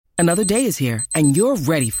Another day is here, and you're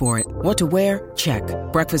ready for it. What to wear? Check.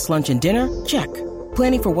 Breakfast, lunch, and dinner? Check.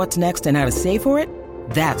 Planning for what's next and how to save for it?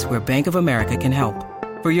 That's where Bank of America can help.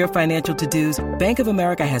 For your financial to-dos, Bank of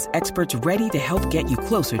America has experts ready to help get you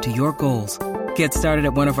closer to your goals. Get started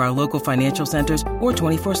at one of our local financial centers or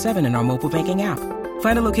 24/7 in our mobile banking app.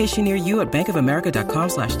 Find a location near you at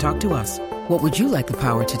bankofamerica.com/talktous. What would you like the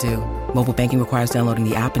power to do? Mobile banking requires downloading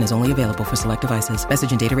the app and is only available for select devices.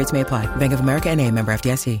 Message and data rates may apply. Bank of America N.A., member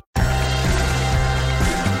FDIC.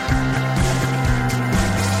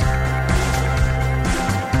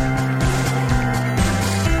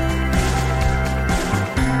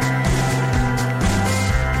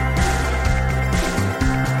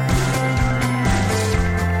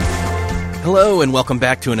 Hello and welcome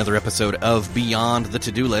back to another episode of Beyond the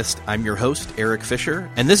To-Do List. I'm your host, Eric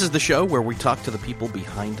Fisher, and this is the show where we talk to the people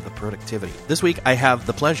behind the productivity. This week, I have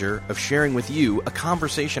the pleasure of sharing with you a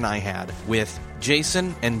conversation I had with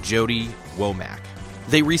Jason and Jodi Womack.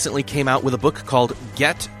 They recently came out with a book called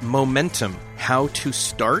Get Momentum: How to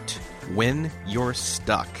Start When You're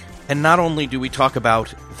Stuck. And not only do we talk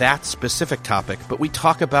about that specific topic, but we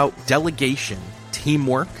talk about delegation,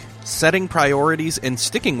 teamwork, setting priorities and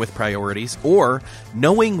sticking with priorities, or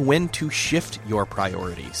knowing when to shift your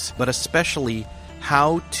priorities, but especially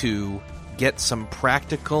how to get some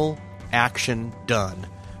practical action done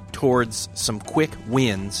towards some quick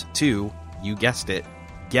wins to, you guessed it,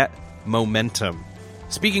 get momentum.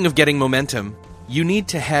 Speaking of getting momentum, you need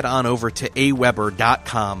to head on over to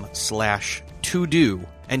aweber.com/todo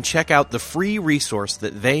and check out the free resource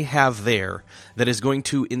that they have there that is going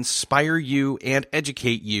to inspire you and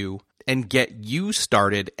educate you and get you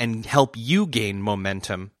started and help you gain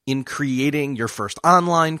momentum in creating your first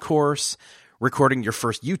online course, recording your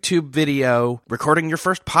first YouTube video, recording your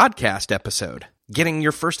first podcast episode, getting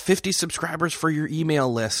your first 50 subscribers for your email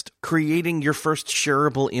list, creating your first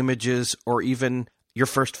shareable images, or even your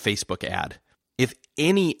first Facebook ad. If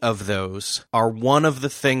any of those are one of the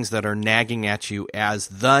things that are nagging at you as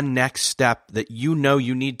the next step that you know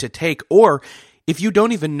you need to take, or if you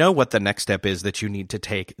don't even know what the next step is that you need to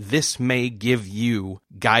take, this may give you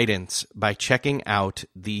guidance by checking out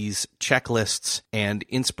these checklists and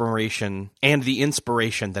inspiration, and the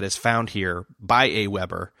inspiration that is found here by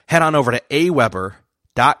AWeber. Head on over to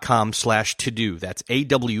aweber.com/todo. That's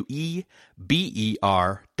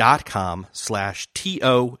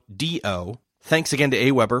aweber.com/TODO. Thanks again to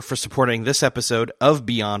AWeber for supporting this episode of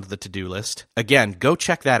Beyond the To-Do List. Again, go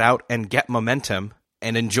check that out and get momentum,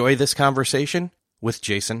 and enjoy this conversation with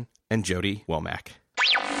Jason and Jodi Womack.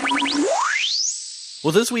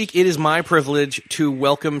 Well, this week it is my privilege to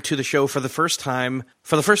welcome to the show for the first time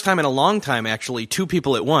in a long time, actually, two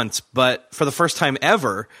people at once, but for the first time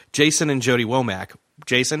ever, Jason and Jodi Womack.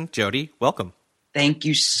 Jason, Jodi, welcome. Thank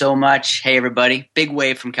you so much. Hey, everybody. Big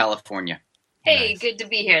wave from California. Hey, Nice. Good to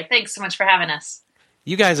be here. Thanks so much for having us.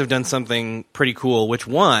 You guys have done something pretty cool, which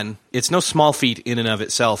one, it's no small feat in and of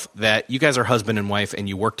itself that you guys are husband and wife and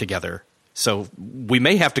you work together. So we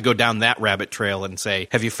may have to go down that rabbit trail and say,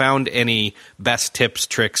 have you found any best tips,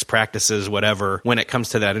 tricks, practices, whatever, when it comes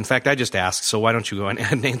to that? In fact, I just asked, so why don't you go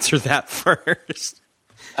ahead and answer that first?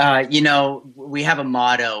 We have a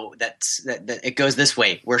motto that it goes this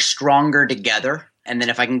way: we're stronger together. And then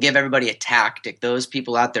if I can give everybody a tactic, those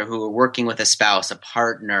people out there who are working with a spouse, a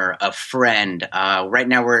partner, a friend, right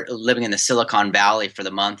now we're living in the Silicon Valley for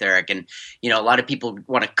the month, Eric. And, a lot of people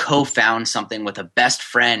want to co-found something with a best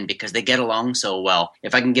friend because they get along so well.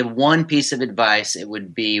 If I can give one piece of advice, it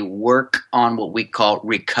would be work on what we call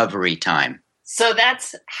recovery time. So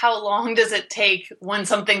that's how long does it take when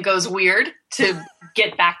something goes weird to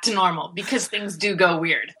get back to normal? Because things do go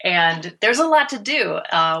weird. And there's a lot to do.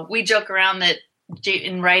 We joke around that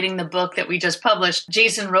in writing the book that we just published,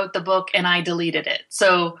 Jason wrote the book and I deleted it.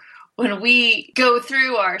 So when we go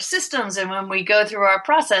through our systems and when we go through our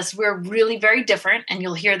process, we're really very different. And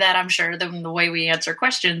you'll hear that, I'm sure, than the way we answer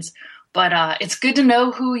questions. But it's good to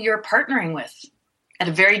know who you're partnering with at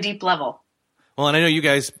a very deep level. Well, and I know you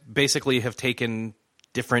guys basically have taken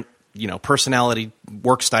different, personality,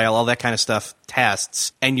 work style, all that kind of stuff,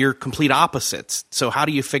 tests, and you're complete opposites. So how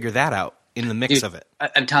do you figure that out in the mix of it?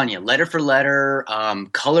 I'm telling you, letter for letter,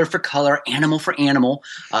 color for color, animal for animal.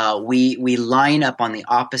 We line up on the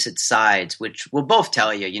opposite sides, which we'll both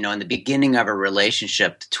tell you, in the beginning of a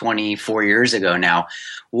relationship 24 years ago now,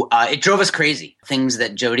 it drove us crazy. Things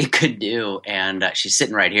that Jodi could do, and she's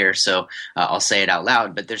sitting right here, so I'll say it out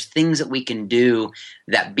loud. But there's things that we can do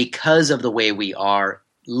that, because of the way we are,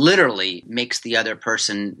 literally makes the other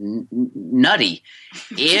person nutty.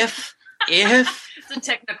 If It's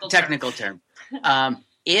a technical term.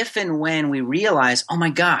 if and when we realize, oh my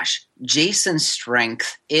gosh, Jason's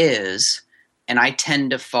strength is, and I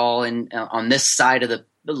tend to fall in on this side of the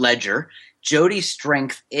ledger, Jodi's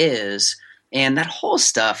strength is, and that whole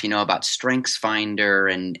stuff, about Strengths Finder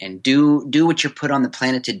and do what you're put on the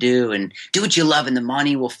planet to do and do what you love and the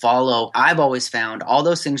money will follow. I've always found all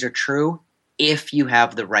those things are true if you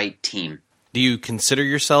have the right team. Do you consider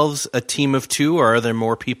yourselves a team of two, or are there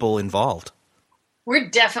more people involved? We're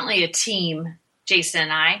definitely a team, Jason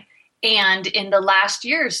and I. And in the last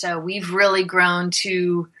year or so, we've really grown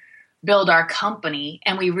to build our company,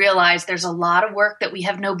 and we realize there's a lot of work that we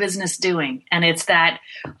have no business doing. And it's that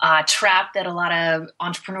trap that a lot of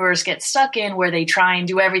entrepreneurs get stuck in, where they try and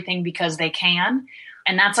do everything because they can.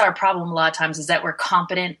 And that's our problem a lot of times, is that we're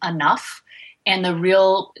competent enough. And the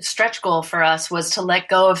real stretch goal for us was to let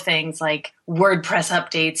go of things like WordPress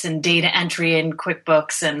updates and data entry in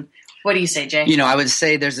QuickBooks. And what do you say, Jay? I would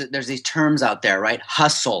say there's these terms out there, right?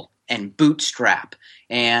 Hustle and bootstrap.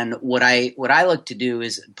 And what I like to do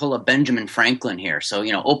is pull a Benjamin Franklin here. So,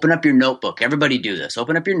 open up your notebook. Everybody do this.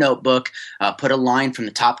 Open up your notebook, put a line from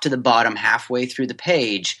the top to the bottom halfway through the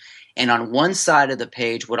page. And on one side of the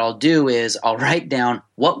page, what I'll do is I'll write down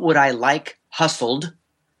what would I like hustled.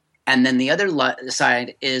 And then the other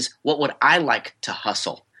side is what would I like to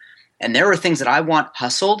hustle. And there are things that I want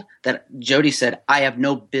hustled that Jodi said I have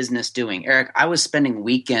no business doing. Eric, I was spending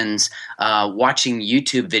weekends watching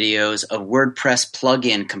YouTube videos of WordPress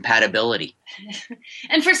plugin compatibility.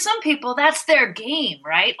 And for some people, that's their game,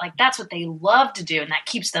 right? Like that's what they love to do, and that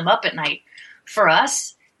keeps them up at night. For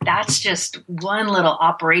us, that's just one little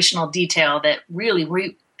operational detail that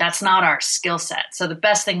really that's not our skill set. So the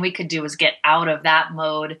best thing we could do is get out of that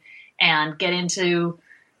mode and get into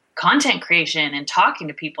content creation and talking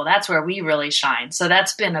to people. That's where we really shine. So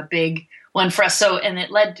that's been a big one for us. So, and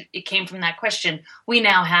it came from that question. We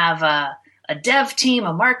now have a dev team,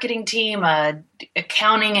 a marketing team, a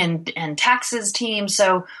accounting and taxes team.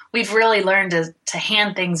 So we've really learned to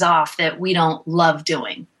hand things off that we don't love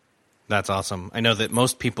doing. That's awesome. I know that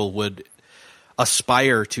most people would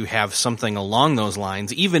aspire to have something along those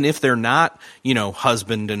lines, even if they're not,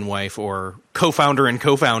 husband and wife or co-founder and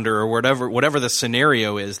co-founder or whatever the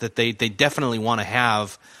scenario is, that they definitely want to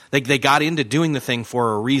have, they got into doing the thing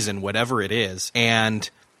for a reason, whatever it is. And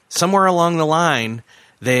somewhere along the line,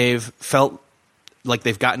 they've felt like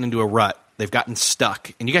they've gotten into a rut. They've gotten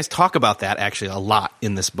stuck. And you guys talk about that actually a lot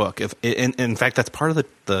in this book. In fact, that's part of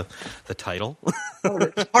the title.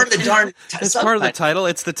 It's part of the darn It's part of the title.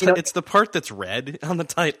 It's the part that's red on the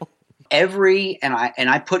title.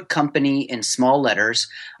 I put company in small letters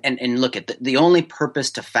and look at the only purpose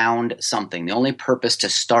to found something, the only purpose to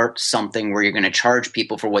start something where you're going to charge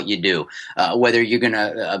people for what you do, whether you're going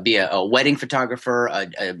to be a wedding photographer,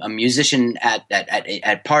 a musician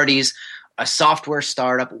at parties, a software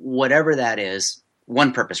startup, whatever that is,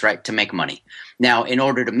 one purpose, right? To make money. Now, in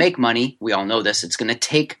order to make money, we all know this, it's going to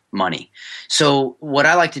take money. So what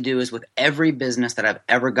I like to do is with every business that I've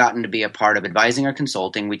ever gotten to be a part of, advising or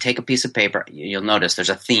consulting, we take a piece of paper. You'll notice there's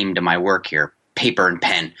a theme to my work here, paper and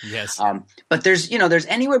pen. Yes. But there's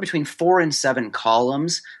anywhere between 4 and 7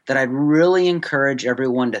 columns that I'd really encourage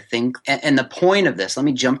everyone to think. And the point of this, let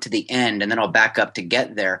me jump to the end and then I'll back up to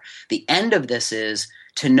get there. The end of this is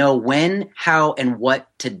to know when, how, and what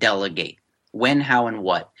to delegate. When, how, and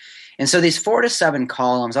what. And so these 4 to 7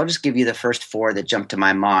 columns, I'll just give you the first 4 that jump to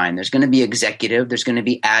my mind. There's going to be executive, there's going to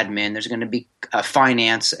be admin, there's going to be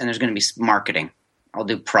finance, and there's going to be marketing. I'll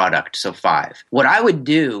do product, so 5. What I would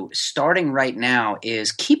do starting right now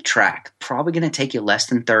is keep track. Probably going to take you less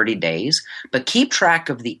than 30 days, but keep track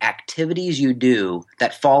of the activities you do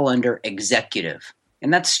that fall under executive.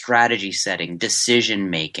 And that's strategy setting, decision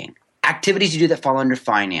making. Activities you do that fall under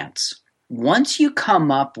finance. Once you come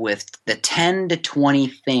up with the 10 to 20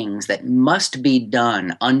 things that must be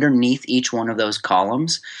done underneath each one of those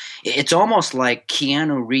columns, it's almost like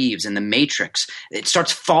Keanu Reeves in The Matrix. It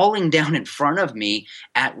starts falling down in front of me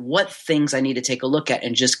at what things I need to take a look at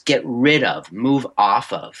and just get rid of, move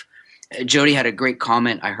off of. Jodi had a great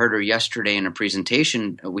comment. I heard her yesterday in a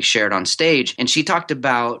presentation we shared on stage, and she talked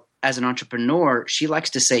about, as an entrepreneur, she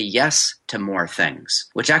likes to say yes to more things,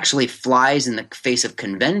 which actually flies in the face of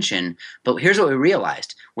convention. But here's what we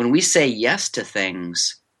realized. When we say yes to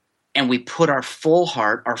things and we put our full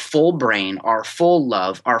heart, our full brain, our full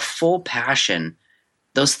love, our full passion,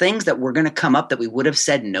 those things that were going to come up that we would have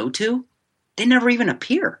said no to, they never even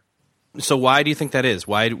appear. So why do you think that is?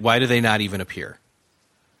 Why do they not even appear?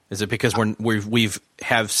 Is it because we've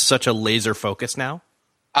have such a laser focus now?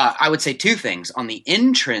 I would say two things. On the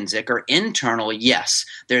intrinsic or internal, yes,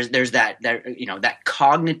 there's that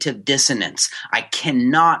cognitive dissonance. I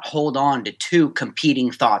cannot hold on to two competing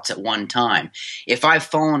thoughts at one time. If I've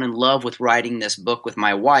fallen in love with writing this book with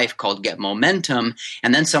my wife called Get Momentum,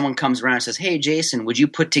 and then someone comes around and says, "Hey, Jason, would you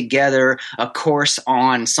put together a course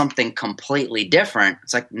on something completely different?"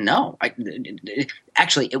 It's like, no,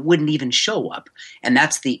 actually, it wouldn't even show up. And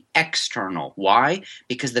that's the external. Why?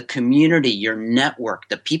 Because the community, your network,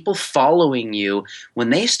 the people following you, when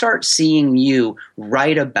they start seeing you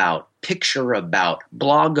write about, picture about,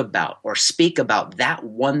 blog about, or speak about that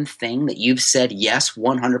one thing that you've said yes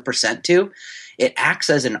 100% to, it acts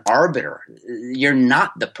as an arbiter. You're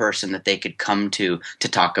not the person that they could come to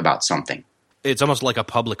talk about something. It's almost like a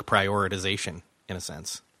public prioritization in a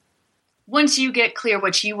sense. Once you get clear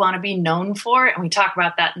what you want to be known for, and we talk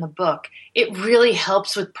about that in the book, it really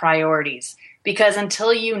helps with priorities, because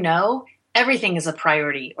until you know, everything is a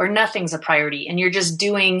priority or nothing's a priority, and you're just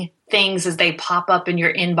doing things as they pop up in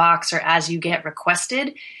your inbox or as you get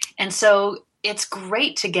requested. And so it's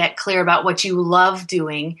great to get clear about what you love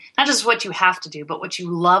doing, not just what you have to do, but what you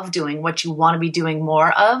love doing, what you want to be doing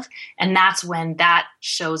more of. And that's when that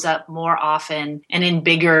shows up more often and in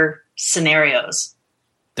bigger scenarios.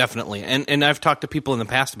 Definitely. And I've talked to people in the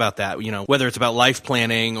past about that, whether it's about life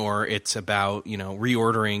planning or it's about,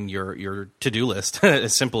 reordering your to-do list,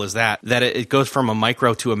 as simple as that it goes from a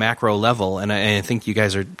micro to a macro level. And I think you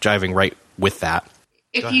guys are jiving right with that.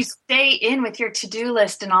 If you stay in with your to-do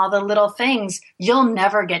list and all the little things, you'll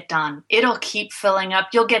never get done. It'll keep filling up.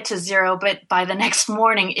 You'll get to 0, but by the next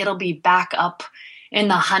morning, it'll be back up in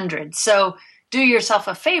the hundreds. So do yourself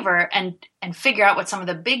a favor and figure out what some of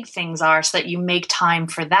the big things are so that you make time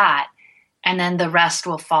for that, and then the rest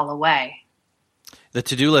will fall away. The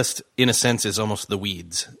to-do list, in a sense, is almost the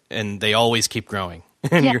weeds, and they always keep growing.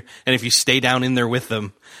 And if you stay down in there with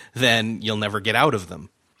them, then you'll never get out of them.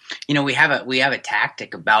 We have a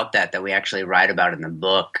tactic about that we actually write about in the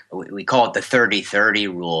book. We call it the 30-30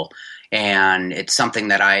 rule. And it's something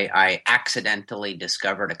that I accidentally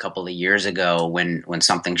discovered a couple of years ago when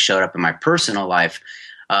something showed up in my personal life.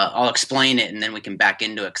 I'll explain it and then we can back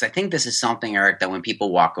into it, because I think this is something, Eric, that when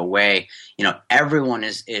people walk away, everyone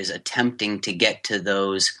is attempting to get to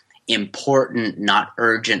those important, not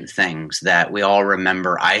urgent things that we all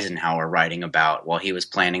remember Eisenhower writing about while he was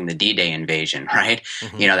planning the D-Day invasion, right?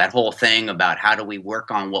 Mm-hmm. That whole thing about how do we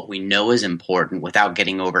work on what we know is important without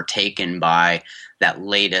getting overtaken by that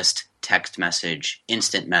latest text message,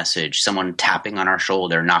 instant message, someone tapping on our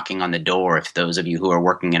shoulder, knocking on the door, if those of you who are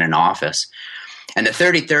working in an office. And the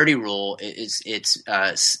 30-30 rule it's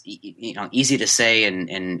easy to say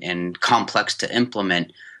and complex to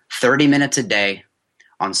implement. 30 minutes a day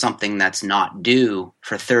on something that's not due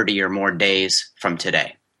for 30 or more days from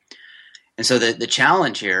today. And so the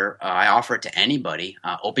challenge here, I offer it to anybody.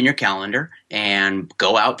 Open your calendar and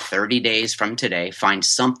go out 30 days from today. Find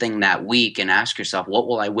something that week and ask yourself, what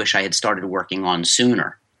will I wish I had started working on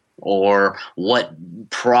sooner? Or what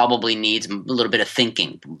probably needs a little bit of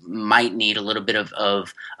thinking, might need a little bit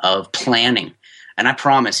of planning. And I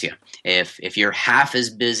promise you, if you're half as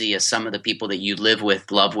busy as some of the people that you live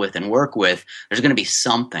with, love with, and work with, there's going to be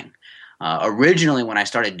something. Originally, when I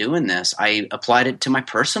started doing this, I applied it to my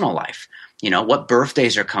personal life. What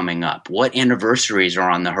birthdays are coming up? What anniversaries are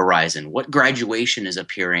on the horizon? What graduation is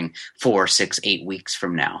appearing 4, 6, 8 weeks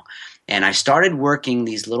from now? And I started working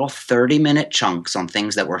these little 30-minute chunks on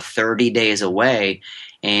things that were 30 days away.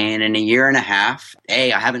 And in a year and a half,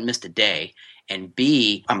 A, I haven't missed a day. And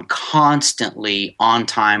B, I'm constantly on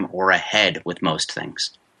time or ahead with most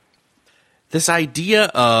things. This idea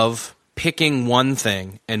of picking one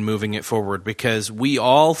thing and moving it forward, because we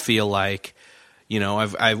all feel like,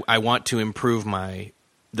 I want to improve my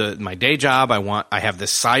day job. I have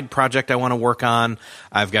this side project I want to work on.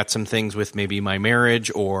 I've got some things with maybe my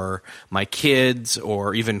marriage or my kids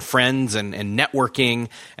or even friends and networking,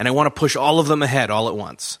 and I want to push all of them ahead all at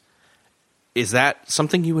once. Is that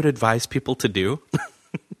something you would advise people to do?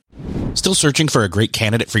 Still searching for a great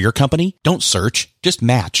candidate for your company? Don't search, just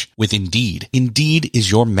match with Indeed. Indeed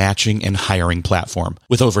is your matching and hiring platform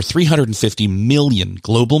with over 350 million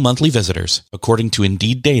global monthly visitors, according to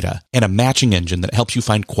Indeed data, and a matching engine that helps you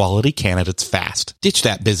find quality candidates fast. Ditch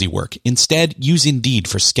that busy work. Instead, use Indeed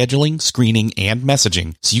for scheduling, screening, and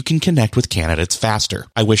messaging so you can connect with candidates faster.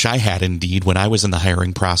 I wish I had Indeed when I was in the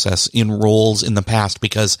hiring process in roles in the past,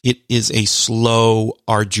 because it is a slow,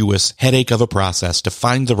 arduous headache of a process to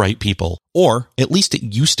find the right people. Or, at least it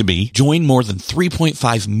used to be. Join more than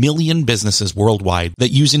 3.5 million businesses worldwide that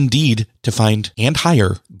use Indeed to find and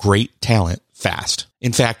hire great talent fast.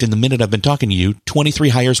 In fact, in the minute I've been talking to you, 23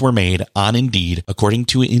 hires were made on Indeed, according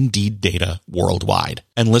to Indeed data worldwide.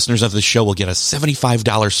 And listeners of the show will get a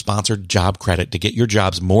 $75 sponsored job credit to get your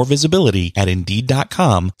jobs more visibility at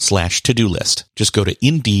Indeed.com/to-do list. Just go to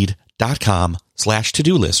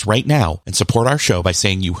Indeed.com/to-do list right now and support our show by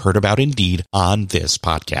saying you heard about Indeed on this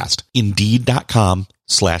podcast.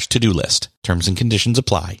 Indeed.com/to-do list. Terms and conditions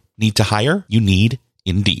apply. Need to hire? You need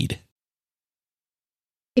Indeed.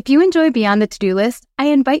 If you enjoy Beyond the To-Do List, I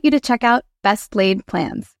invite you to check out Best Laid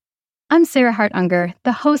Plans. I'm Sarah Hart Unger,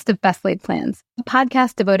 the host of Best Laid Plans, a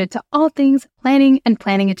podcast devoted to all things planning and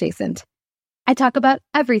planning adjacent. I talk about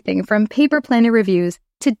everything from paper planner reviews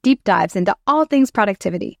to deep dives into all things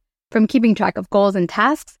productivity, from keeping track of goals and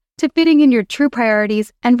tasks to fitting in your true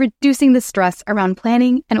priorities and reducing the stress around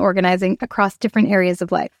planning and organizing across different areas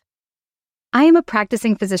of life. I am a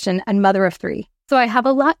practicing physician and mother of 3, so I have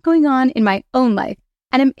a lot going on in my own life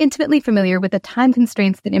and am intimately familiar with the time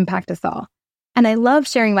constraints that impact us all. And I love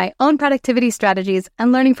sharing my own productivity strategies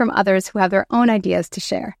and learning from others who have their own ideas to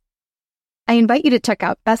share. I invite you to check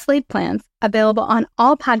out Best Laid Plans, available on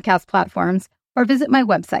all podcast platforms, or visit my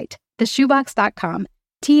website, theshoebox.com,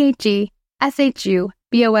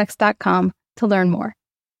 THESHUBOX.com, to learn more.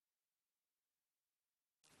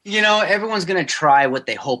 You know, everyone's going to try what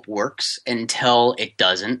they hope works until it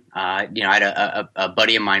doesn't. I had a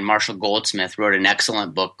buddy of mine, Marshall Goldsmith, wrote an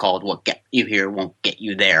excellent book called What Get You Here Won't Get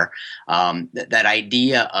You There. That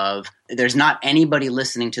idea of there's not anybody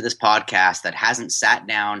listening to this podcast that hasn't sat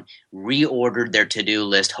down, reordered their to-do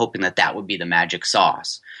list, hoping that that would be the magic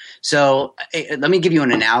sauce. So let me give you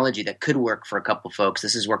an analogy that could work for a couple folks.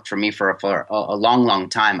 This has worked for me for a long, long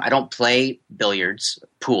time. I don't play billiards,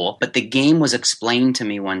 pool, but the game was explained to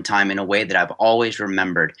me one time in a way that I've always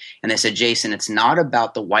remembered. And they said, Jason, it's not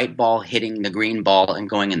about the white ball hitting the green ball and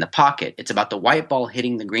going in the pocket. It's about the white ball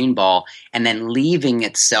hitting the green ball and then leaving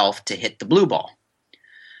itself to hit the blue ball.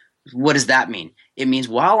 What does that mean? It means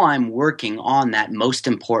while I'm working on that most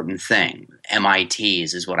important thing,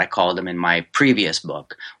 MITs is what I called them in my previous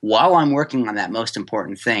book, while I'm working on that most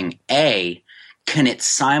important thing, A, can it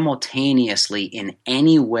simultaneously in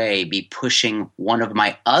any way be pushing one of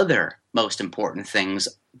my other most important things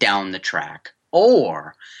down the track?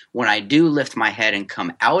 Or when I do lift my head and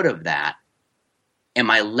come out of that,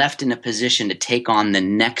 am I left in a position to take on the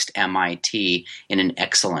next MIT in an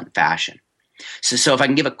excellent fashion? So if I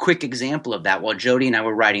can give a quick example of that, while Jodi and I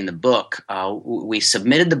were writing the book, we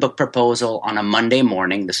submitted the book proposal on a Monday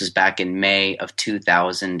morning. This was back in May of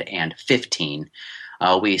 2015.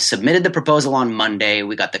 We submitted the proposal on Monday.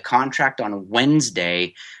 We got the contract on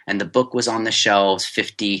Wednesday, and the book was on the shelves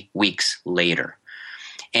 50 weeks later.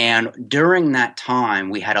 And during that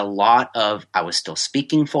time, we had a lot of, I was still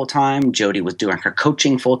speaking full-time. Jodi was doing her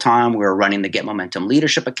coaching full-time. We were running the Get Momentum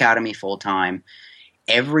Leadership Academy full-time.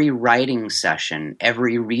 Every writing session,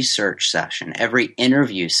 every research session, every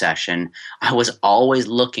interview session, I was always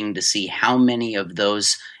looking to see how many of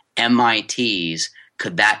those MITs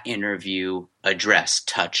could that interview address,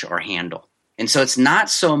 touch, or handle. And so it's not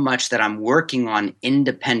so much that I'm working on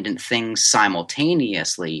independent things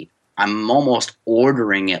simultaneously. I'm almost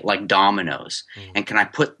ordering it like dominoes. And can I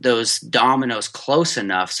put those dominoes close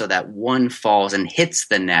enough so that one falls and hits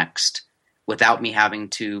the next without me having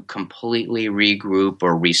to completely regroup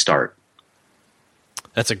or restart?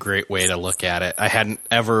 That's a great way to look at it. I hadn't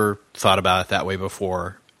ever thought about it that way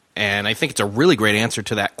before. And I think it's a really great answer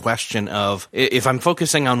to that question of if I'm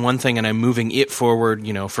focusing on one thing and I'm moving it forward,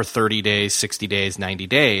 for 30 days, 60 days, 90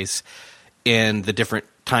 days in the different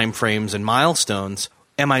time frames and milestones,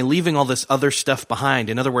 am I leaving all this other stuff behind?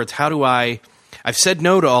 In other words, how do I've said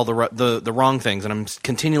no to all the wrong things, and I'm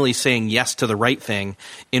continually saying yes to the right thing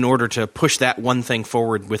in order to push that one thing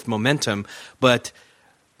forward with momentum. But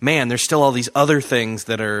man, there's still all these other things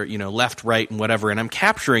that are, left, right, and whatever, and I'm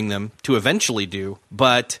capturing them to eventually do.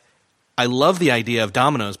 But I love the idea of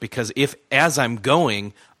dominoes because if, as I'm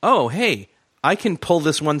going, oh, hey, I can pull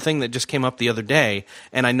this one thing that just came up the other day,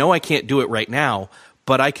 and I know I can't do it right now,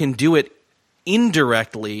 but I can do it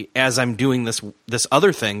indirectly as I'm doing this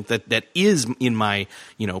other thing that is in my,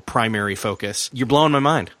 primary focus. You're blowing my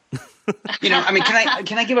mind. Can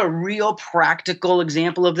I give a real practical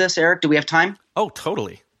example of this, Eric? Do we have time? Oh,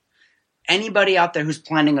 totally. Anybody out there who's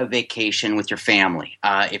planning a vacation with your family,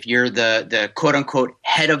 if you're the quote-unquote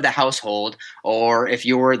head of the household, or if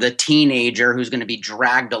you're the teenager who's going to be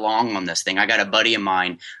dragged along on this thing. I got a buddy of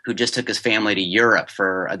mine who just took his family to Europe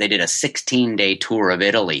they did a 16-day tour of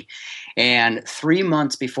Italy. And 3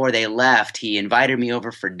 months before they left, he invited me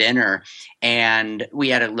over for dinner, and we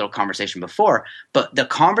had a little conversation before. But the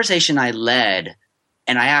conversation I led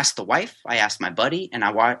And I asked the wife, I asked my buddy, and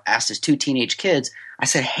I asked his 2 teenage kids. I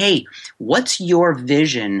said, hey, what's your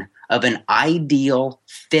vision of an ideal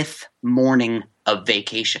 5th morning of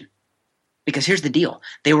vacation? Because here's the deal.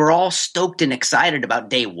 They were all stoked and excited about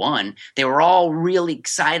day 1. They were all really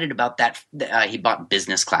excited about that. He bought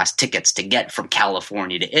business class tickets to get from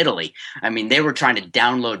California to Italy. I mean, they were trying to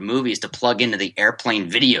download movies to plug into the airplane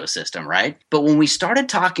video system, right? But when we started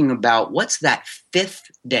talking about what's that 5th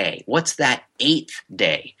day, what's that 8th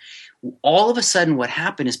day, all of a sudden what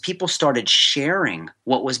happened is people started sharing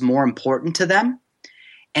what was more important to them.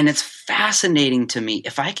 And it's fascinating to me.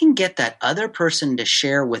 If I can get that other person to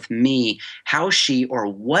share with me how she or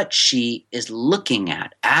what she is looking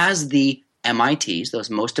at as the MITs, those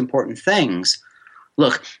most important things.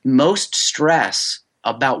 Look, most stress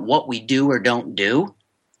about what we do or don't do,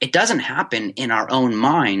 it doesn't happen in our own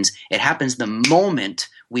minds. It happens the moment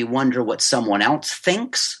we wonder what someone else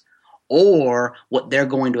thinks or what they're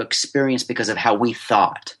going to experience because of how we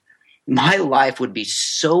thought. My life would be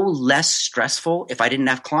so less stressful if I didn't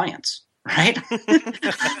have clients, right?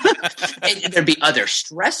 There'd be other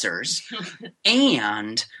stressors.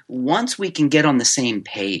 And once we can get on the same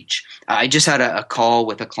page, I just had a call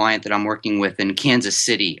with a client that I'm working with in Kansas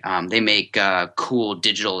City. They make cool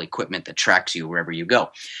digital equipment that tracks you wherever you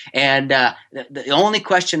go. And the only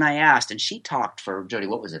question I asked, and she talked for, Jodi,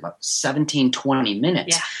 what was it, about 17, 20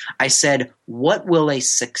 minutes. Yeah. I said, what will a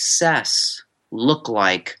success look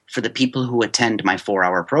like for the people who attend my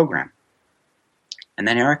 4-hour program? And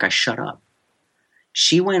then, Eric, I shut up.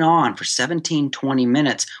 She went on for 17, 20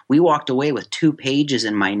 minutes. We walked away with 2 pages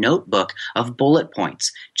in my notebook of bullet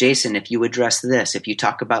points. Jason, if you address this, if you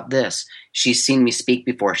talk about this. She's seen me speak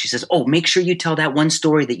before. She says, oh, make sure you tell that one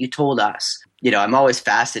story that you told us. You know, I'm always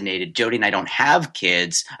fascinated. Jodi and I don't have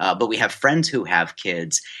kids, but we have friends who have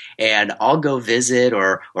kids. And I'll go visit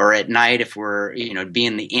or at night if we're,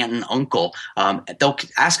 being the aunt and uncle, they'll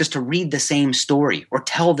ask us to read the same story or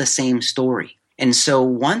tell the same story. And so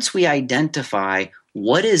once we identify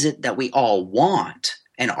what is it that we all want,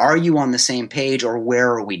 and are you on the same page or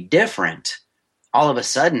where are we different, all of a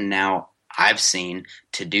sudden now I've seen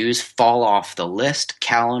to-dos fall off the list,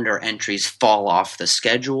 calendar entries fall off the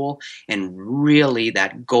schedule, and really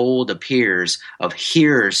that gold appears of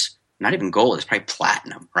here's not even gold, it's probably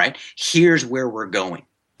platinum, right? Here's where we're going.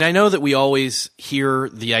 I know that we always hear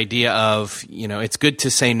the idea of, it's good to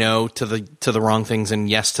say no to the wrong things and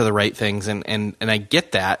yes to the right things, and I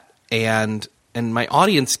get that, and my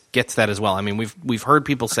audience gets that as well. I mean, we've heard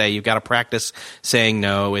people say you've got to practice saying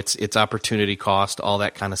no, it's opportunity cost, all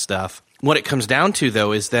that kind of stuff. What it comes down to,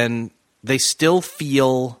 though, is then they still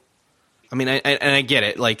feel. I mean, I get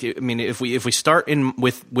it. Like, I mean, if we start in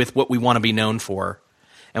with what we want to be known for,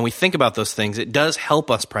 and we think about those things, it does help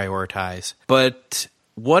us prioritize. But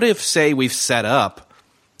what if, say, we've set up,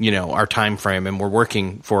 our time frame, and we're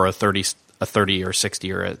working for a 30 or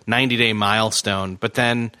 60 or a 90-day milestone, but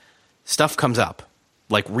then stuff comes up,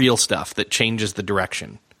 like real stuff that changes the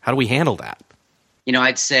direction. How do we handle that?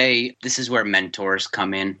 I'd say this is where mentors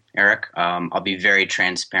come in, Eric. I'll be very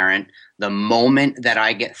transparent. The moment that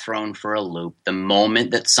I get thrown for a loop, the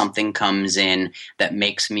moment that something comes in that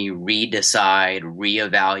makes me redecide,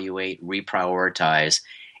 reevaluate, reprioritize,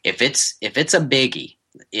 if it's a biggie,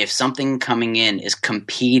 if something coming in is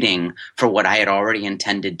competing for what I had already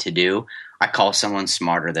intended to do, I call someone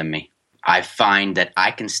smarter than me. I find that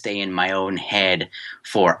I can stay in my own head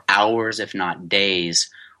for hours, if not days,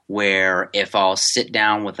 where if I'll sit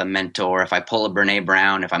down with a mentor, if I pull a Brene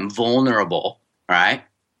Brown, if I'm vulnerable, right?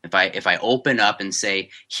 If I open up and say,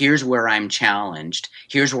 here's where I'm challenged,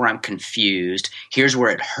 here's where I'm confused, here's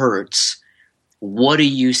where it hurts, what do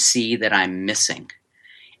you see that I'm missing?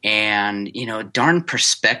 And, darn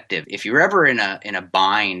perspective. If you're ever in a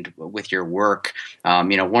bind with your work,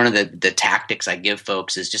 one of the tactics I give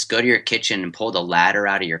folks is just go to your kitchen and pull the ladder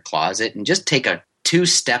out of your closet and just take a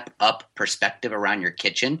 2-step up perspective around your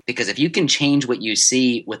kitchen. Because if you can change what you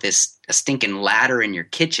see with a stinking ladder in your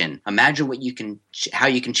kitchen, imagine how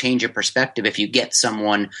you can change your perspective if you get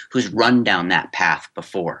someone who's run down that path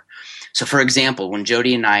before. So, for example, when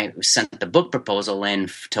Jodi and I sent the book proposal in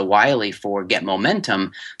to Wiley for Get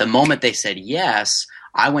Momentum, the moment they said yes,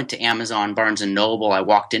 I went to Amazon, Barnes & Noble, I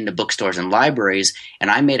walked into bookstores and libraries,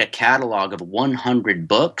 and I made a catalog of 100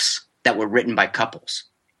 books that were written by couples.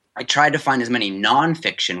 I tried to find as many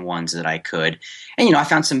nonfiction ones that I could. And, I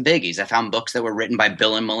found some biggies. I found books that were written by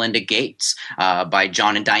Bill and Melinda Gates, by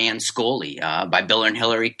John and Diane Scully, by Bill and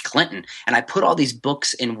Hillary Clinton. And I put all these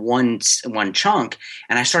books in one chunk,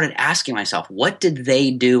 and I started asking myself, what did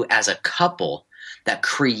they do as a couple that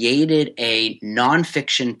created a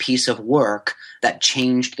nonfiction piece of work that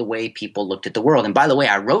changed the way people looked at the world. And by the way,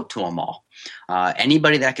 I wrote to them all.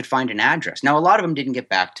 Anybody that I could find an address. Now, a lot of them didn't get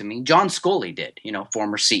back to me. John Sculley did,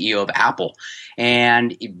 former CEO of Apple.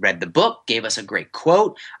 And he read the book, gave us a great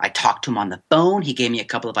quote. I talked to him on the phone. He gave me a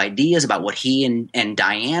couple of ideas about what he and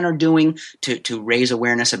Diane are doing to raise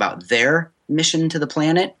awareness about their mission to the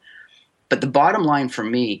planet. But the bottom line for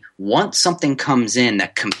me, once something comes in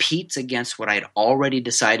that competes against what I'd already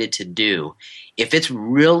decided to do, if it's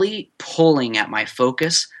really pulling at my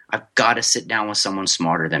focus, I've got to sit down with someone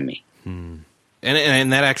smarter than me.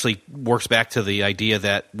 And that actually works back to the idea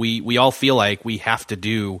that we all feel like we have to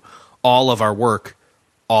do all of our work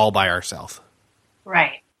all by ourselves.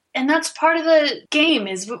 Right. And that's part of the game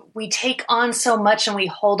is we take on so much and we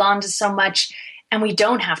hold on to so much, and we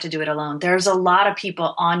don't have to do it alone. There's a lot of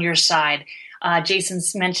people on your side.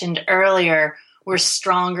 Jason's mentioned earlier, we're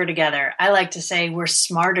stronger together. I like to say we're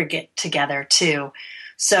smarter together too.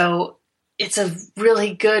 So it's a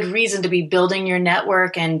really good reason to be building your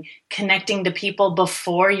network and connecting to people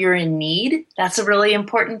before you're in need. That's a really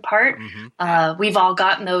important part. Mm-hmm. We've all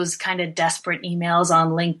gotten those kind of desperate emails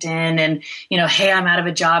on LinkedIn and, hey, I'm out of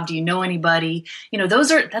a job. Do you know anybody?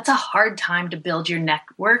 That's a hard time to build your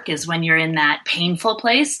network, is when you're in that painful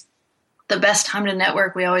place. The best time to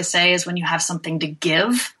network, we always say, is when you have something to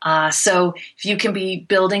give. So if you can be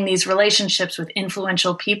building these relationships with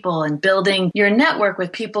influential people and building your network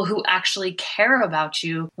with people who actually care about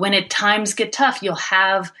you, when at times get tough, you'll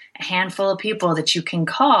have a handful of people that you can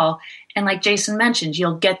call. And like Jason mentioned,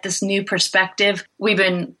 you'll get this new perspective. We've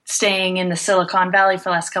been staying in the Silicon Valley for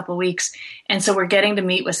the last couple of weeks. And so we're getting to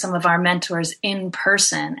meet with some of our mentors in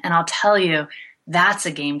person. And I'll tell you, that's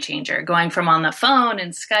a game changer, going from on the phone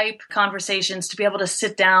and Skype conversations to be able to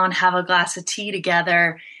sit down, have a glass of tea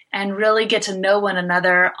together, and really get to know one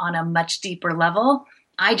another on a much deeper level.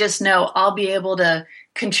 I just know I'll be able to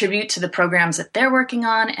contribute to the programs that they're working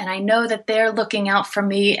on, and I know that they're looking out for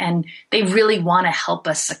me and they really want to help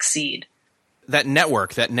us succeed. That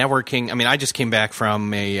networking, I mean, I just came back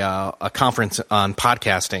from a conference on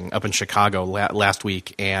podcasting up in Chicago last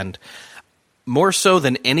week, and more so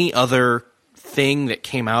than any other thing that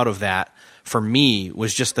came out of that for me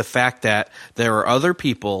was just the fact that there are other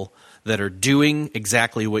people that are doing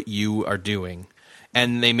exactly what you are doing,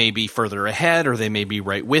 and they may be further ahead, or they may be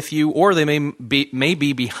right with you, or they may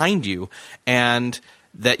be behind you, and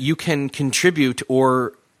that you can contribute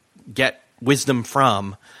or get wisdom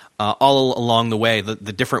from all along the way,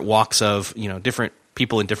 the different walks of different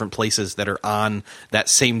people in different places that are on that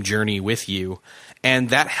same journey with you. And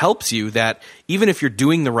that helps you, that even if you're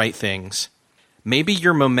doing the right things, maybe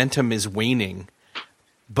your momentum is waning,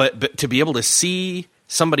 but to be able to see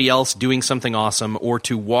somebody else doing something awesome, or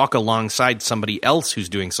to walk alongside somebody else who's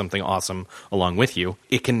doing something awesome along with you,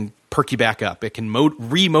 it can perk you back up. It can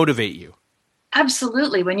re-motivate you.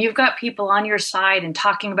 Absolutely. When you've got people on your side and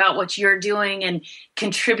talking about what you're doing and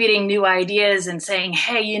contributing new ideas and saying,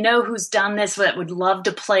 hey, who's done this that would love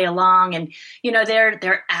to play along, and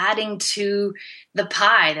they're adding to the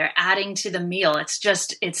pie, they're adding to the meal.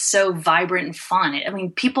 It's so vibrant and fun. I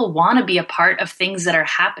mean, people want to be a part of things that are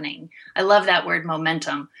happening. I love that word,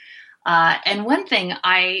 momentum. And one thing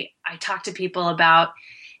I talk to people about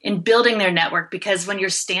in building their network, because when you're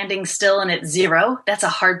standing still and at zero, that's a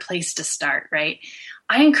hard place to start, right?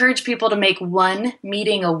 I encourage people to make one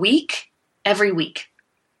meeting a week, every week.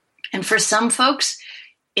 And for some folks,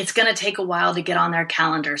 it's going to take a while to get on their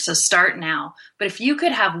calendar, so start now. But if you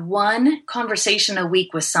could have one conversation a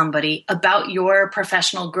week with somebody about your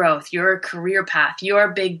professional growth, your career path, your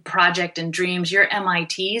big project and dreams, your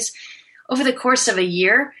MITs, over the course of a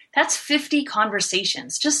year, that's 50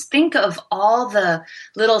 conversations. Just think of all the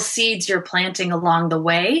little seeds you're planting along the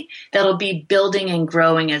way that'll be building and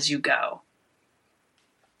growing as you go.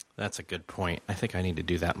 That's a good point. I think I need to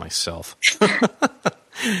do that myself.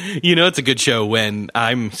 It's a good show when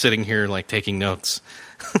I'm sitting here taking notes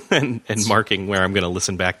and marking where I'm going to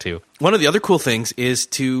listen back to. One of the other cool things is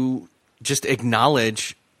to just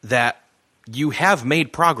acknowledge that you have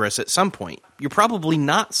made progress at some point. You're probably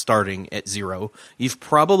not starting at zero. You've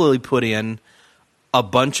probably put in a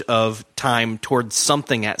bunch of time towards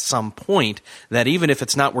something at some point that, even if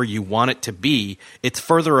it's not where you want it to be, it's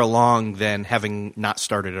further along than having not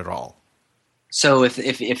started at all. So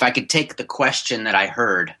if I could take the question that I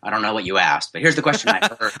heard, I don't know what you asked, but here's the question I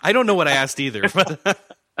heard. I don't know what I asked either. But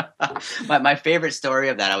My favorite story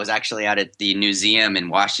of that, I was actually out at the museum in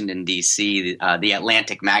Washington, D.C. The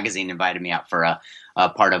Atlantic magazine invited me out for a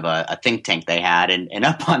part of a think tank they had. And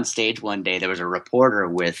up on stage one day, there was a reporter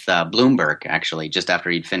with Bloomberg, actually, just after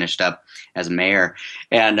he'd finished up as mayor.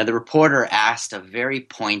 And the reporter asked a very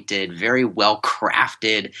pointed, very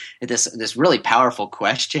well-crafted, this really powerful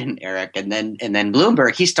question, Eric. And then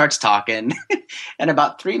Bloomberg, he starts talking. And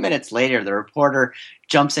about 3 minutes later, the reporter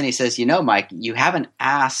jumps in. He says, Mike, you haven't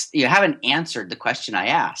answered the question I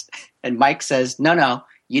asked. And Mike says, no,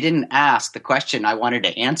 you didn't ask the question I wanted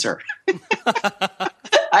to answer.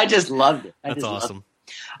 I just loved it. That's awesome.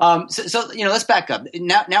 So let's back up.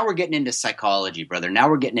 Now we're getting into psychology, brother. Now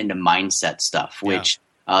we're getting into mindset stuff, which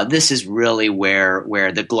this is really where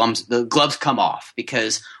the gloves come off,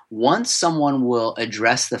 because once someone will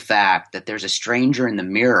address the fact that there's a stranger in the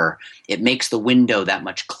mirror, it makes the window that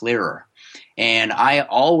much clearer. And I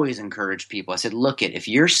always encourage people. I said, look, if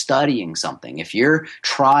you're studying something, if you're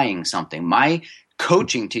trying something, my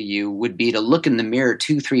coaching to you would be to look in the mirror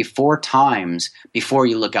 2, 3, 4 times before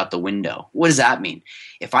you look out the window. What does that mean?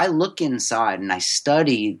 If I look inside and I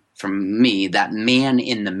study from me, that man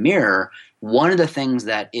in the mirror, one of the things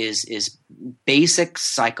that is basic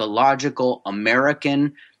psychological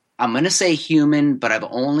American, I'm going to say human, but I've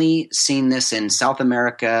only seen this in South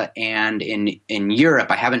America and in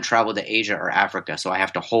Europe. I haven't traveled to Asia or Africa, so I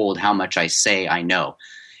have to hold how much I say I know.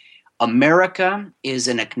 America is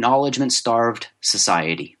an acknowledgement-starved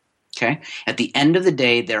society, okay? At the end of the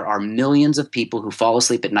day, there are millions of people who fall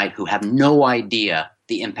asleep at night who have no idea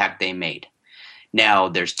the impact they made. Now,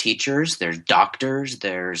 there's teachers, there's doctors,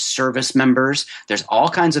 there's service members, there's all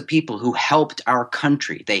kinds of people who helped our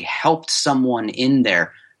country. They helped someone in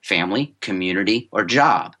their family, community, or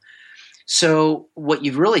job. So what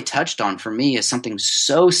you've really touched on for me is something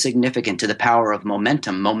so significant to the power of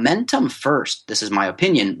momentum. Momentum first, this is my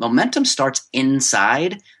opinion, momentum starts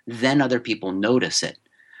inside, then other people notice it.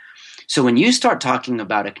 So when you start talking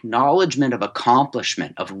about acknowledgement of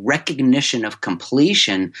accomplishment, of recognition of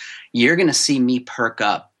completion, you're going to see me perk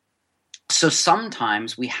up. So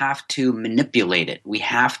sometimes we have to manipulate it. We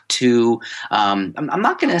have to, I'm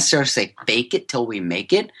not going to necessarily say fake it till we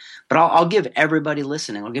make it, but I'll give everybody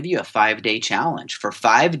listening, I'll give you a 5-day challenge. For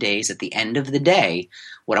 5 days at the end of the day,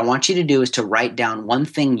 what I want you to do is to write down one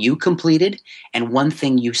thing you completed and one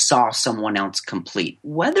thing you saw someone else complete,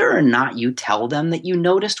 whether or not you tell them that you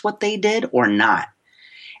noticed what they did or not.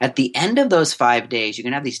 At the end of those 5 days, you're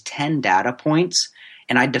going to have these 10 data points.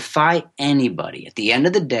 And I defy anybody at the end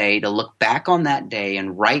of the day to look back on that day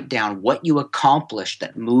and write down what you accomplished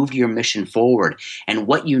that moved your mission forward and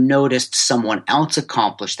what you noticed someone else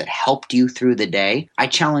accomplished that helped you through the day. I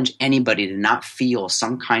challenge anybody to not feel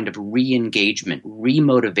some kind of re-engagement,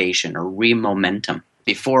 re-motivation, or re-momentum.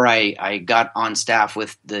 Before I got on staff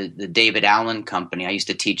with the David Allen Company, I used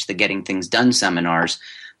to teach the Getting Things Done seminars.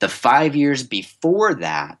 The 5 years before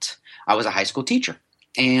that, I was a high school teacher.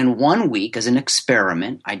 And one week, as an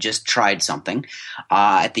experiment, I just tried something.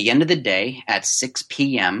 At the end of the day, at 6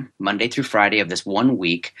 p.m., Monday through Friday of this 1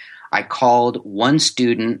 week, I called one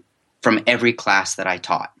student from every class that I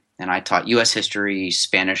taught. And I taught U.S. history,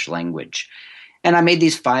 Spanish language. And I made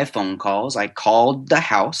these 5 phone calls. I called the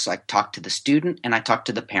house, I talked to the student, and I talked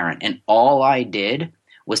to the parent. And all I did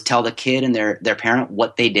was tell the kid and their parent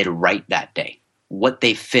what they did right that day, what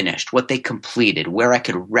they finished, what they completed, where I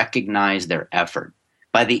could recognize their effort.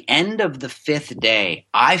 By the end of the 5th day,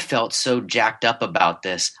 I felt so jacked up about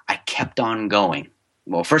this, I kept on going.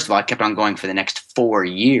 Well, first of all, I kept on going for the next 4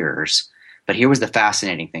 years. But here was the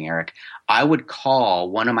fascinating thing, Eric. I would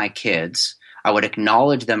call one of my kids. I would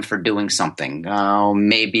acknowledge them for doing something.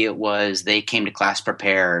 Maybe it was they came to class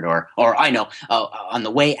prepared, or I know, on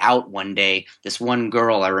the way out one day, this one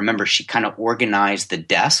girl, I remember she kind of organized the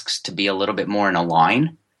desks to be a little bit more in a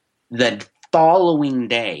line. The following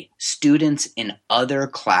day, students in other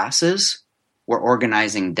classes were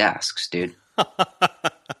organizing desks, dude.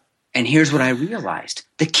 And here's what I realized.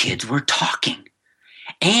 The kids were talking.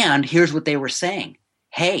 And here's what they were saying.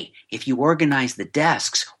 Hey, if you organize the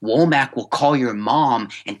desks, Womack will call your mom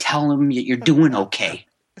and tell him that you're doing okay.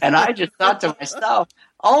 And I just thought to myself,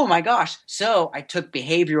 oh my gosh. So I took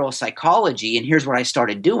behavioral psychology, and here's what I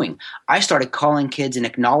started doing. I started calling kids and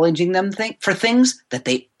acknowledging them for things that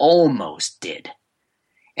they almost did.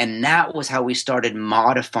 And that was how we started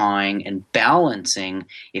modifying and balancing.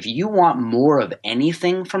 If you want more of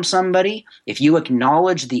anything from somebody, if you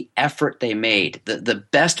acknowledge the effort they made, the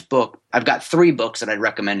best book, I've got 3 books that I'd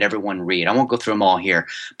recommend everyone read. I won't go through them all here,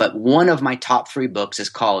 but one of my top 3 books is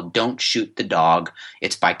called Don't Shoot the Dog.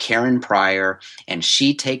 It's by Karen Pryor, and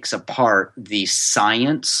she takes apart the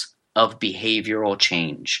science of behavioral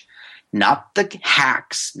change. not the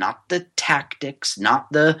hacks, not the tactics,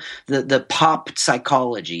 not the pop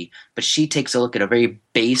psychology, but she takes a look at a very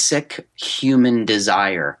basic human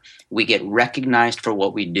desire. We get recognized for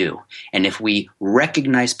what we do. And if we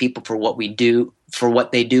recognize people for what we do, for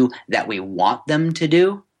what they do that we want them to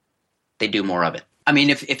do, they do more of it. I mean,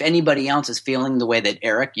 if anybody else is feeling the way that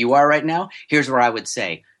Eric, you are right now, here's where I would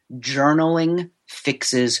say journaling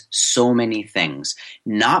fixes so many things.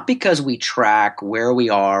 Not because we track where we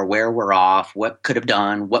are, where we're off, what could have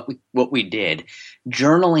done, what we did.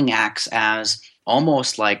 Journaling acts as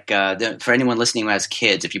almost like for anyone listening who has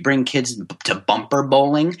kids, if you bring kids to bumper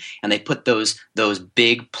bowling and they put those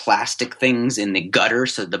big plastic things in the gutter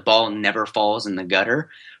so the ball never falls in the gutter.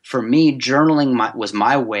 For me, journaling was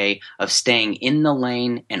my way of staying in the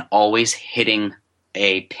lane and always hitting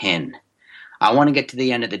a pin. I want to get to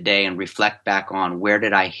the end of the day and reflect back on where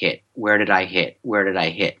did I hit? Where did I hit? Where did I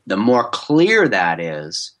hit? The more clear that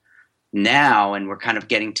is now, and we're kind of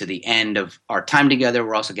getting to the end of our time together,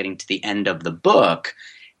 we're also getting to the end of the book.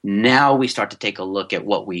 Now we start to take a look at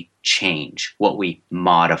what we change, what we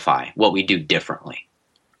modify, what we do differently.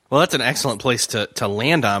 Well, that's an excellent place to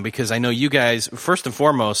land on, because I know you guys, first and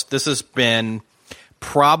foremost, this has been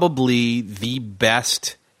probably the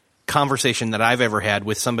best conversation that I've ever had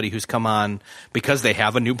with somebody who's come on because they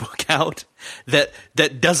have a new book out that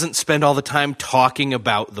doesn't spend all the time talking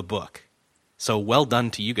about the book. So well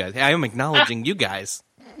done to you guys. I am acknowledging you guys.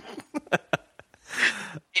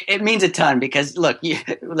 It means a ton because, look,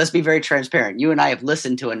 let's be very transparent. You and I have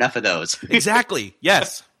listened to enough of those. Exactly.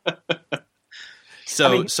 Yes.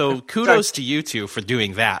 So kudos to you two for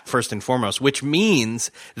doing that, first and foremost, which means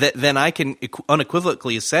that then I can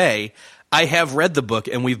unequivocally say I have read the book,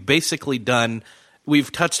 and we've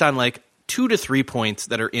touched on like 2 to 3 points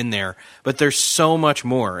that are in there, but there's so much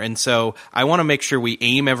more. And so I want to make sure we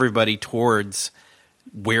aim everybody towards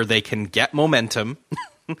where they can get momentum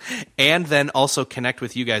and then also connect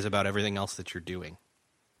with you guys about everything else that you're doing.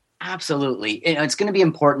 Absolutely. It's going to be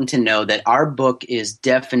important to know that our book is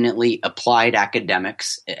definitely applied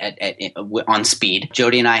academics on speed.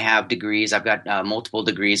 Jodi and I have degrees. I've got multiple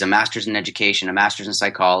degrees, a master's in education, a master's in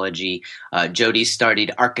psychology. Jodi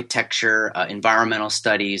studied architecture, environmental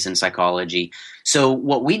studies, and psychology. So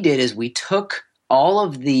what we did is we took all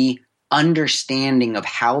of the understanding of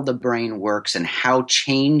how the brain works and how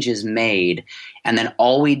change is made, and then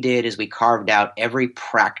all we did is we carved out every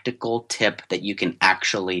practical tip that you can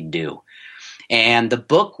actually do. And the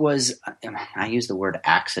book was, I use the word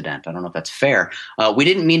accident. I don't know if that's fair. We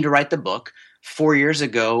didn't mean to write the book. 4 years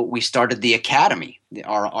ago, we started the Academy,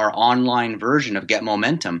 our online version of Get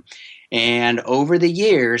Momentum. And over the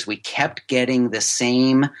years, we kept getting the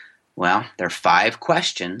same. Well, there are 5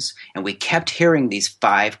 questions, and we kept hearing these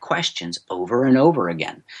 5 questions over and over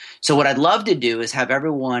again. So what I'd love to do is have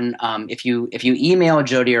everyone, if you email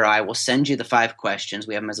Jodi or I, we'll send you the 5 questions.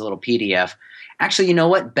 We have them as a little PDF. Actually, you know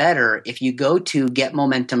what? Better, if you go to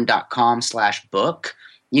getmomentum.com/book,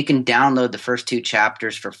 you can download the first 2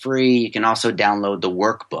 chapters for free. You can also download the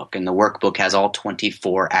workbook, and the workbook has all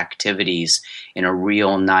 24 activities in a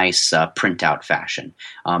real nice printout fashion.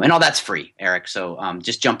 And all that's free, Eric. So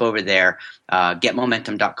just jump over there,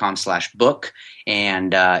 getmomentum.com/book.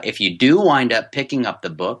 And if you do wind up picking up the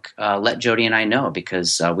book, let Jodi and I know,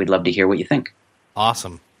 because we'd love to hear what you think.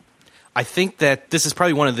 Awesome. I think that this is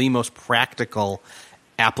probably one of the most practical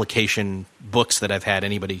application books that I've had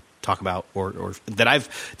anybody talk about, or that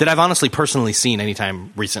I've honestly personally seen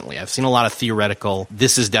anytime recently. I've seen a lot of theoretical.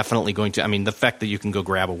 This is definitely going to, I mean, the fact that you can go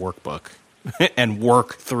grab a workbook and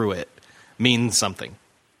work through it means something.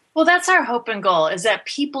 Well, that's our hope and goal, is that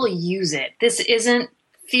people use it. This isn't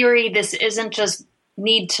theory. This isn't just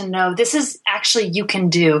need to know. This is actually you can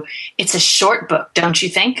do. It's a short book, don't you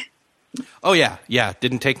think? Oh, yeah. Yeah.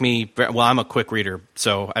 Didn't take me, well, I'm a quick reader,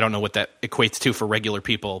 so I don't know what that equates to for regular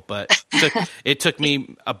people, but it took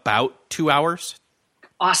me about 2 hours.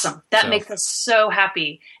 Awesome. That makes us so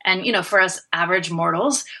happy. And, for us average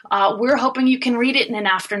mortals, we're hoping you can read it in an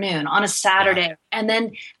afternoon on a Saturday and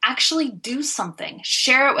then actually do something.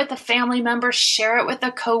 Share it with a family member, share it with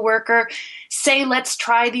a coworker, say, let's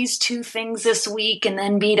try these 2 things this week and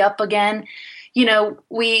then meet up again.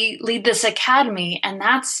 We lead this academy, and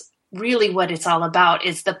that's really what it's all about,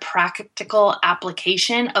 is the practical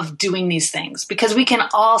application of doing these things, because we can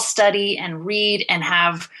all study and read and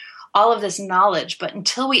have all of this knowledge, but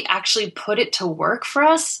until we actually put it to work for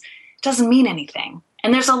us, it doesn't mean anything.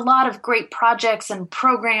 And there's a lot of great projects and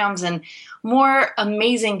programs and more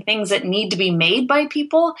amazing things that need to be made by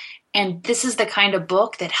people. And this is the kind of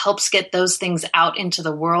book that helps get those things out into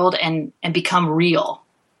the world and become real.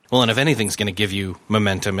 Well, and if anything's going to give you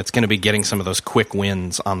momentum, it's going to be getting some of those quick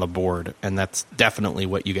wins on the board, and that's definitely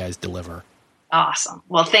what you guys deliver. Awesome.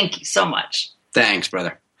 Well, thank you so much. Thanks,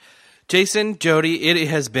 brother. Jason, Jodi, it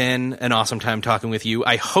has been an awesome time talking with you.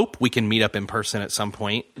 I hope we can meet up in person at some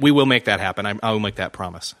point. We will make that happen. I will make that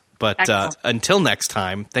promise. But until next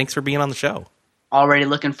time, thanks for being on the show. Already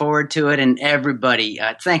looking forward to it. And everybody,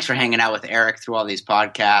 thanks for hanging out with Eric through all these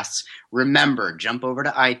podcasts. Remember, jump over to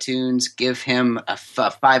iTunes, give him a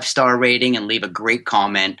 5-star rating, and leave a great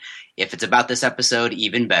comment. If it's about this episode,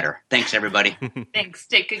 even better. Thanks, everybody. Thanks.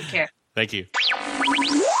 Take good care. Thank you.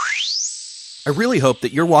 I really hope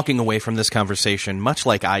that you're walking away from this conversation much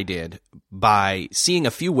like I did, by seeing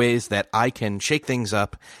a few ways that I can shake things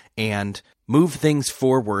up and move things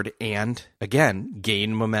forward and, again,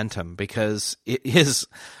 gain momentum, because it is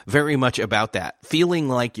very much about that. Feeling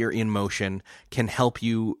like you're in motion can help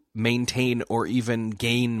you maintain or even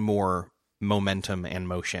gain more momentum and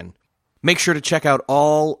motion. Make sure to check out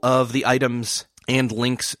all of the items and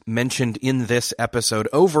links mentioned in this episode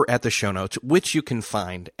over at the show notes, which you can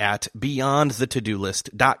find at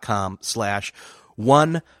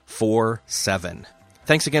beyondthetodolist.com/147.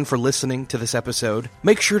 Thanks again for listening to this episode.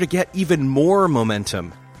 Make sure to get even more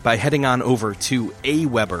momentum by heading on over to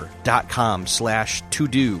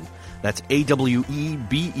aweber.com/todo. That's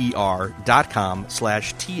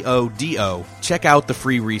AWEBER.com/TODO. Check out the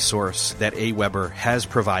free resource that AWeber has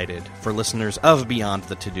provided for listeners of Beyond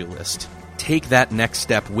the To-Do List. Take that next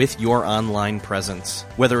step with your online presence,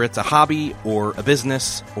 whether it's a hobby or a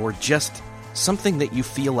business or just something that you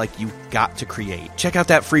feel like you got to create. Check out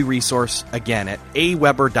that free resource again at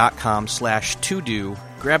aweber.com/todo.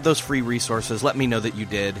 Grab those free resources. Let me know that you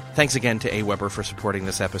did. Thanks again to AWeber for supporting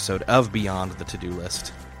this episode of Beyond the To-Do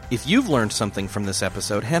List. If you've learned something from this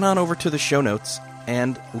episode, head on over to the show notes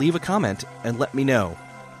and leave a comment and let me know.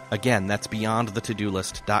 Again, that's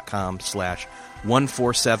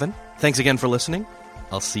beyondthetodolist.com/147. Thanks again for listening.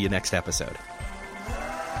 I'll see you next episode.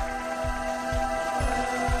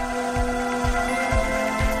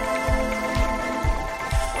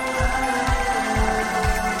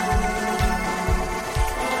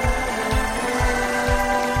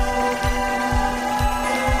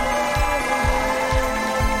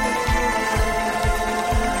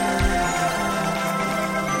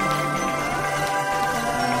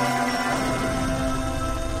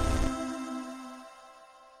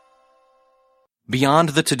 Beyond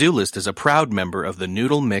the To-Do List is a proud member of the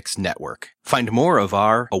Noodle Mix Network. Find more of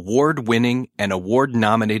our award-winning and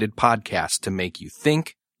award-nominated podcasts to make you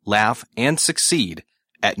think, laugh, and succeed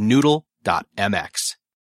at noodle.mx.